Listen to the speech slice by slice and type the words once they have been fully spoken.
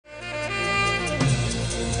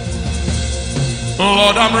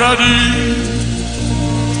Lord, I'm ready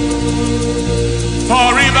for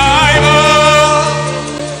revival,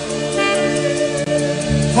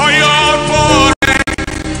 for your pouring,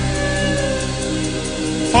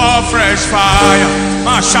 for fresh fire.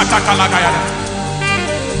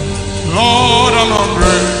 Lord, I'm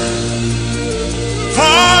hungry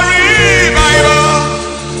for revival,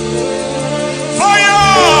 for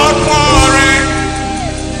your pouring,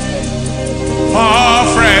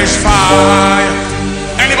 for fresh fire.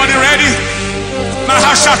 Anybody ready?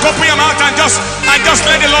 Mahasha, open your mouth and just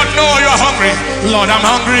let the Lord know you are hungry. Lord, I'm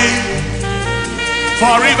hungry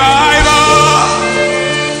for revival,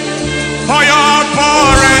 for your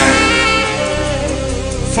pouring,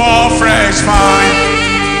 for fresh fire.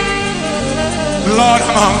 Lord,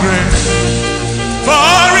 I'm hungry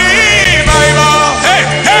for revival. Hey,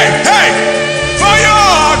 hey, hey, for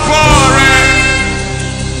your pouring,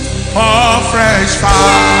 for fresh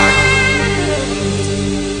fire.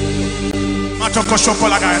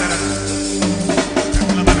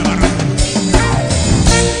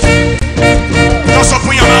 Just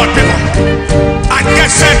open your mouth, people, and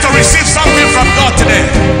get set to receive something from God today.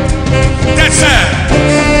 Get set.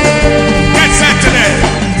 Get set today.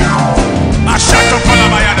 Ashato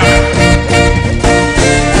Kolabayada.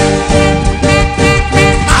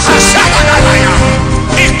 Ahashadagalaya.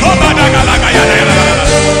 Ikobadagalagayada.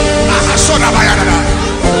 Ahashodabayada.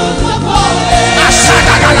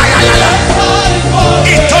 Ashadagalaya.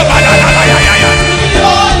 Itobadagalaya.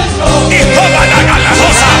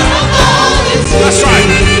 Itobadagalahosa. That's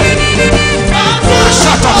right.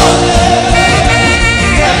 Shut up.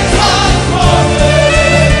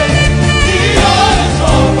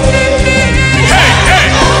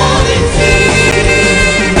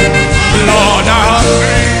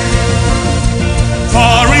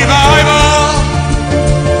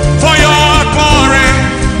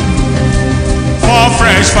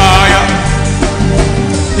 Fresh fire.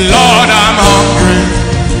 Lord, I'm hungry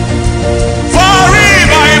for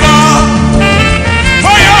revival,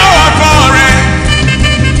 for your pouring,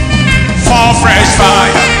 for fresh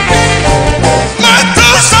fire.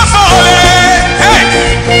 Mantles are falling. Hey,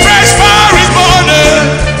 fresh fire is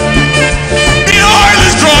burning. The oil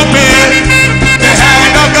is dropping. The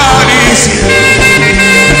hand of God is here.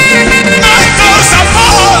 Mantles are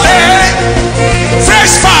falling.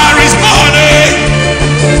 Fresh fire is burning.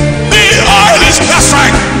 That's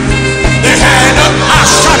right. The hand of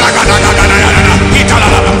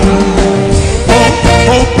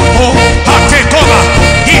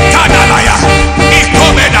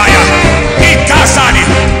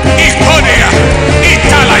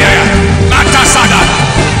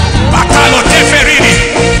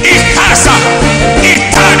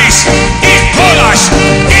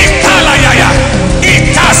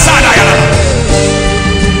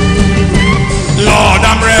Lord,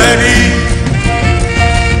 I'm ready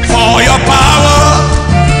for your power,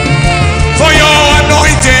 for your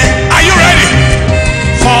anointing. Are you ready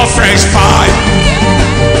for fresh fire?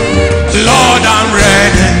 Lord, I'm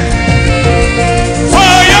ready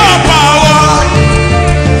for your power,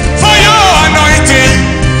 for your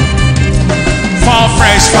anointing, for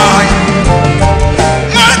fresh fire.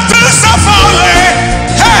 Mantles are falling.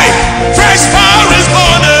 Hey, fresh fire is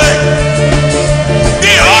burning.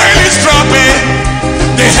 The oil is dropping.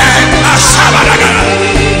 The hand of Shabbatagana.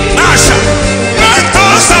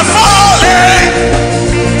 Mantles are falling.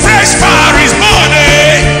 Fresh fire is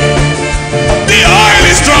burning. The oil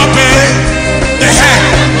is dropping. The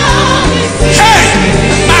hand. Hey,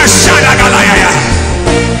 Ashadagalaya.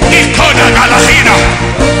 Ikodagalahina.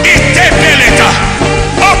 Itepeleta.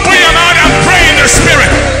 Open your mouth and pray in the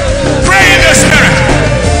spirit. Pray in the spirit.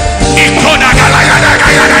 Ikodagalaya.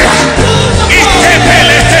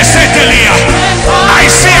 Itepelete setelia. I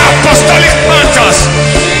see apostolic mantles,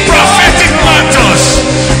 prophetic mantles.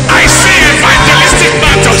 I see evangelistic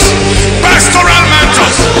mantles, pastoral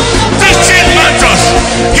mantles, teaching mantles,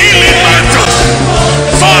 healing mantles,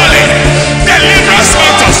 falling, deliverance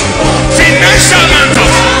mantles, financial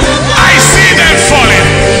mantles. I see them falling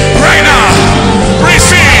right now.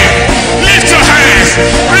 Receive. Lift your hands.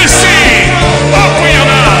 Receive. Open your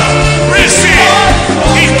mouth. Receive.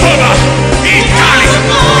 Ikoba. Ikali.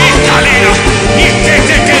 Ikalina.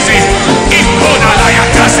 Iketekezi. Ikoda la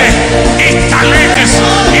yakase. Italekes.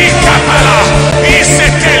 Ikapala.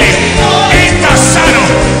 Iseteli. Itasano.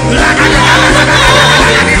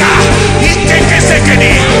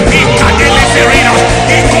 Itekesekedi. Ikadele ferino.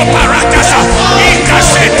 Ikoparatasa.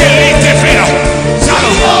 Ikasetelite ferino.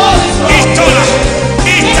 Salo. Itola.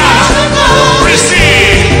 Itala.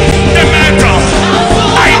 Receive the mantle.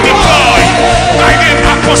 I deploy. I am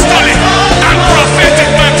apostolic.